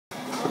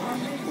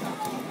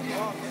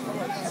I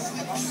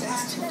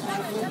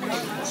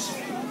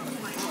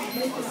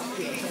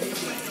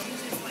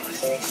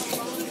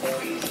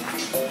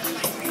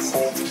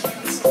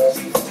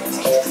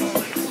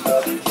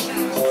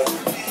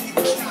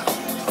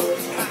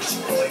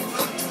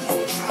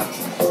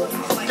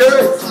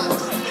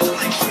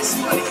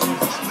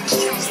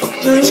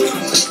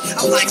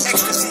like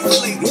ecstasy for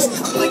ladies.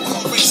 I like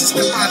all races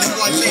combined in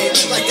one man.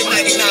 Like the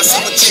 99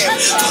 summer jam.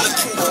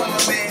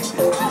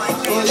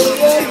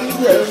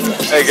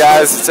 Hey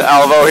guys, it's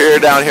Alvo here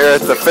down here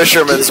at the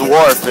Fisherman's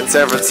Wharf in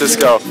San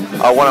Francisco.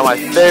 One of my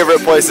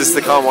favorite places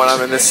to come when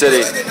I'm in this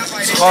city.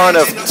 Ton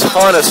of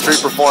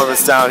street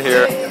performance down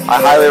here.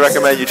 I highly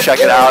recommend you check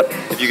it out.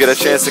 If you get a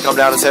chance to come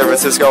down to San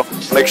Francisco,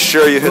 make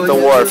sure you hit the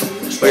Wharf.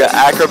 We got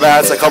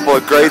acrobats, a couple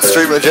of great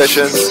street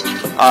magicians,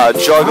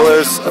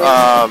 jugglers,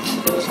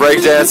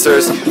 break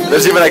dancers.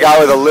 There's even a guy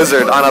with a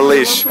lizard on a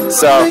leash.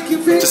 So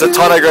just a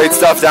ton of great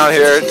stuff down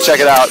here. Check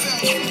it out.